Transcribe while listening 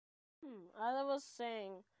as I was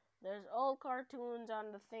saying, there's old cartoons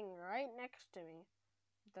on the thing right next to me.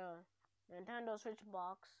 The Nintendo Switch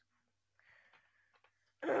box.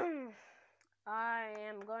 I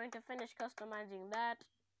am going to finish customizing that.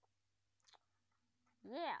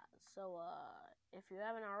 Yeah, so if you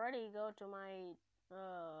haven't already, go to my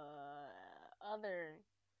other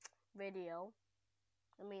video.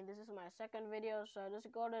 I mean, this is my second video, so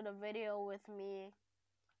just go to the video with me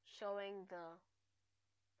showing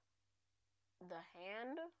the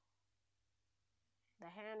hand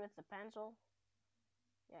with the pencil.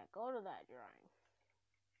 Yeah, go to that drawing.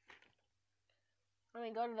 I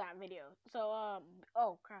mean, go to that video. So,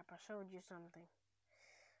 oh crap, I showed you something.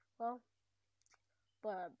 Well,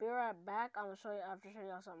 but be right back. I have to show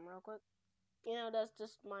y'all something real quick. You know, that's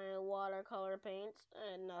just my watercolor paints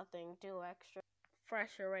and nothing too extra.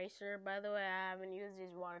 Fresh eraser. By the way, I haven't used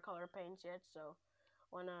these watercolor paints yet, so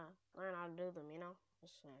wanna learn how to do them, you know?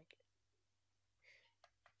 Just like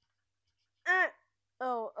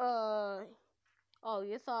Oh,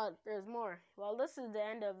 you thought there's more. Well, this is the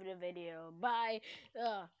end of the video. Bye.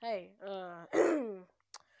 Hey,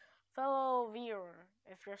 fellow viewer,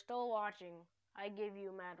 if you're still watching, I give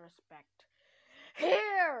you mad respect.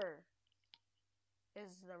 Here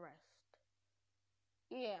is the rest.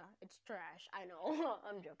 Yeah, it's trash. I know.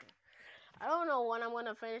 I'm joking. I don't know when I'm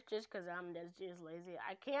gonna finish this because I'm just lazy.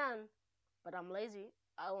 I can, but I'm lazy.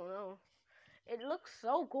 I don't know. It looks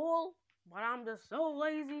so cool, but I'm just so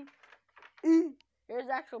lazy. Here's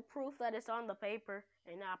actual proof that it's on the paper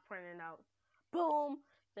and not printed out. Boom!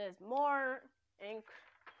 There's more ink.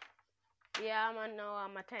 Yeah, I'm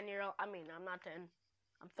a 10-year-old. I mean, I'm not 10.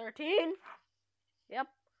 I'm 13. Yep,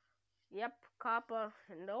 Kappa.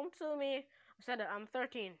 And don't sue me. I said it, I'm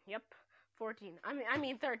 13. Yep. 14. I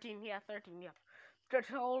mean 13. Yeah, 13. Yep.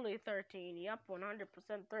 Totally 13. Yep,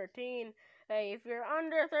 100% 13. Hey, if you're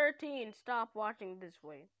under 13, stop watching this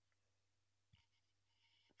way.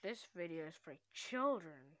 This video is for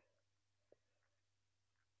children.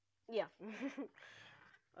 Yeah.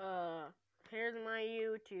 Here's my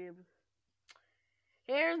YouTube.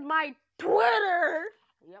 Here's my Twitter.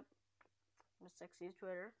 Yep. Miss Sexy's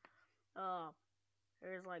Twitter.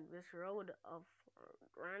 There's like this road of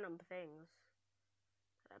random things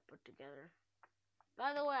that I put together.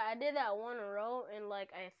 By the way, I did that one row in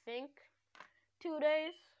like, I think 2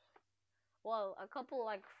 days. Well, a couple,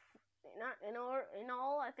 like, not in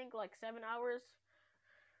all, I think like 7 hours.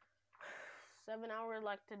 7 hours,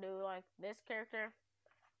 like, to do like this character,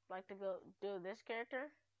 like to go do this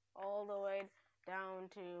character all the way down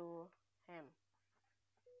to him,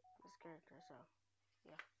 this character. So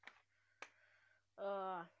yeah,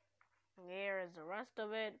 here is the rest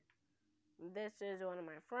of it. This is one of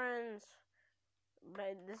my friends,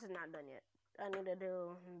 but this is not done yet. I need to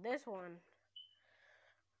do this one.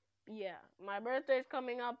 Yeah, my birthday's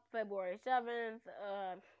coming up February 7th.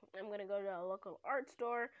 I'm gonna go to a local art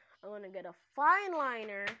store. I'm gonna get a fine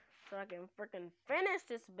liner so I can freaking finish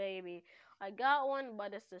this baby. I got one,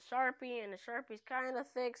 but it's a Sharpie, and the Sharpie's kind of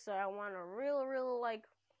thick, so I want a real, like,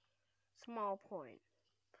 small point.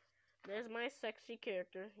 There's my sexy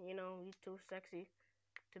character. You know, he's too sexy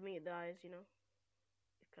to meet the eyes, you know.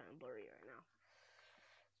 It's kind of blurry right now.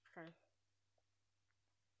 Let's try.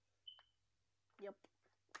 Yep.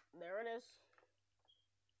 There it is.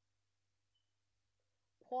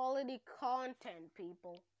 Quality content,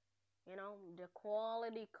 people. You know, the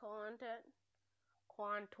quality content.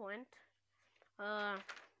 Content. I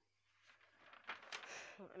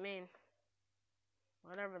mean,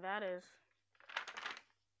 whatever that is.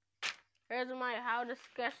 Here's my how to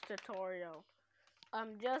sketch tutorial.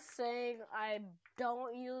 I'm just saying I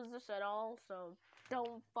don't use this at all, so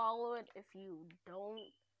don't follow it if you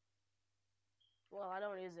don't. Well, I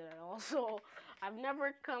don't use it at all, so I've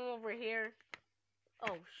never come over here.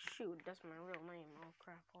 Oh, shoot, that's my real name. Oh,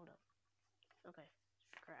 crap, hold up. Okay,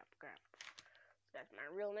 crap. That's my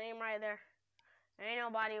real name right there. Ain't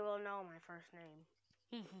nobody will know my first name.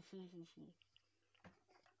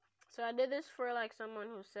 So I did this for, like, someone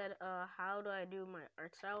who said, how do I do my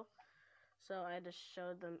art style? So I just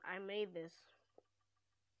showed them. I made this.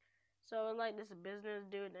 So, like, this business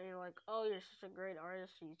dude, and you're like, oh, you're such a great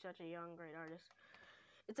artist. You're such a young, great artist.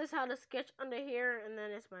 It says how to sketch under here, and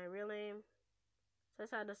then it's my real name. It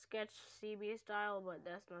says how to sketch CB style, but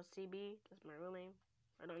that's not CB. That's my real name.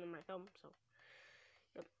 I don't know my thumb, so,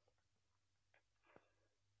 yep.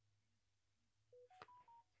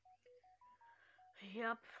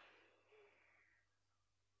 Yep.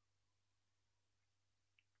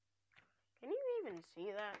 Can you even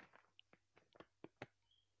see that?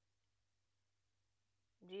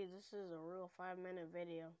 Geez, this is a real 5-minute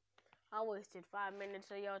video. I wasted 5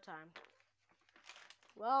 minutes of your time.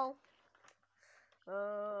 Well,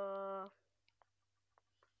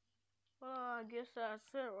 I guess that's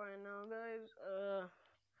it right now, guys.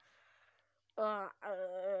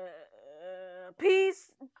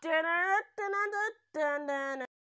 Peace.